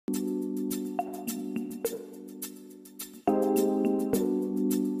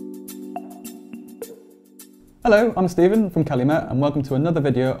Hello, I'm Stephen from Calumet and welcome to another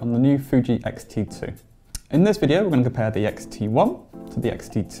video on the new Fuji X-T2. In this video we're going to compare the X-T1 to the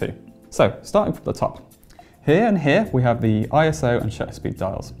X-T2. So, starting from the top. Here and here we have the ISO and shutter speed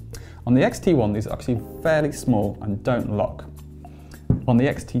dials. On the X-T1 these are actually fairly small and don't lock. On the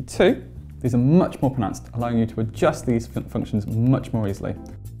X-T2 these are much more pronounced, allowing you to adjust these functions much more easily.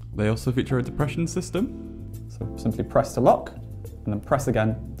 They also feature a depression system, so simply press to lock and then press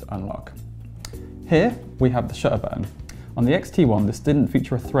again to unlock. Here we have the shutter button. On the X-T1 this didn't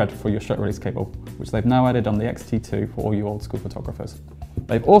feature a thread for your shutter release cable, which they've now added on the X-T2 for all you old school photographers.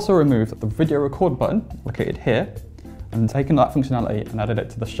 They've also removed the video record button located here and taken that functionality and added it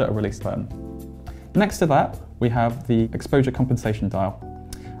to the shutter release button. Next to that we have the exposure compensation dial.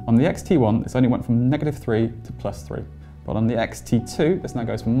 On the X-T1 this only went from -3 to +3, but on the X-T2 this now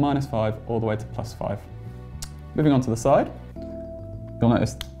goes from -5 all the way to +5. Moving on to the side, you'll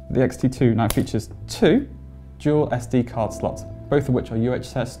notice the X-T2 now features 2 dual SD card slots, both of which are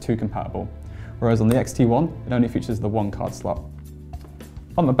UHS 2 compatible, whereas on the X-T1 it only features the 1 card slot.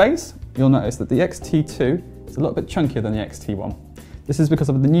 On the base, you'll notice that the X-T2 is a little bit chunkier than the X-T1. This is because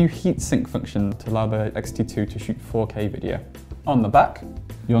of the new heat sink function to allow the X-T2 to shoot 4K video. On the back,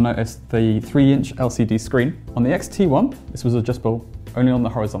 you'll notice the 3-inch LCD screen. On the X-T1, this was adjustable only on the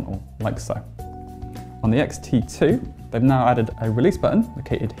horizontal, like so. On the X-T2, they've now added a release button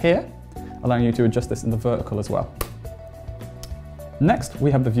located here, allowing you to adjust this in the vertical as well. Next,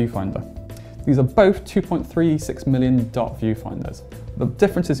 we have the viewfinder. These are both 2.36 million dot viewfinders. The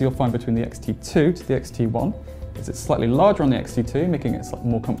differences you'll find between the X-T2 to the X-T1 is it's slightly larger on the X-T2, making it slightly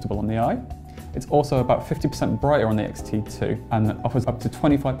more comfortable on the eye. It's also about 50% brighter on the X-T2 and offers up to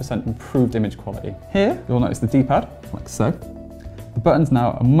 25% improved image quality. Here, you'll notice the D-pad, like so. The buttons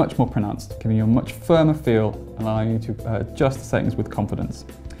now are much more pronounced, giving you a much firmer feel, allowing you to adjust the settings with confidence.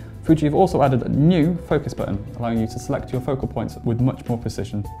 Fuji have also added a new focus button, allowing you to select your focal points with much more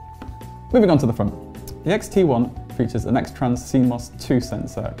precision. Moving on to the front. The X-T1 features an X-Trans CMOS 2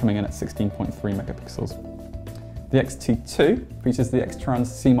 sensor coming in at 16.3 megapixels. The X-T2 features the X-Trans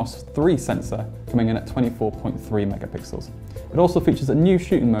CMOS 3 sensor coming in at 24.3 megapixels. It also features a new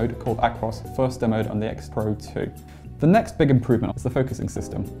shooting mode called Acros, first demoed on the X Pro 2. The next big improvement is the focusing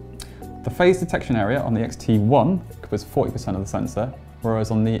system. The phase detection area on the X-T1 covers 40% of the sensor,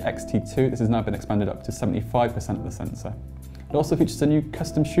 whereas on the X-T2 this has now been expanded up to 75% of the sensor. It also features a new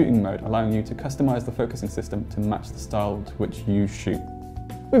custom shooting mode, allowing you to customize the focusing system to match the style to which you shoot.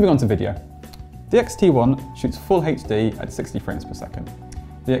 Moving on to video. The X-T1 shoots full HD at 60 frames per second.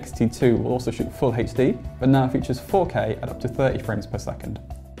 The X-T2 will also shoot full HD, but now features 4K at up to 30 frames per second.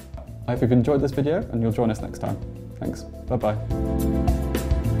 I hope you've enjoyed this video and you'll join us next time. Thanks, bye-bye.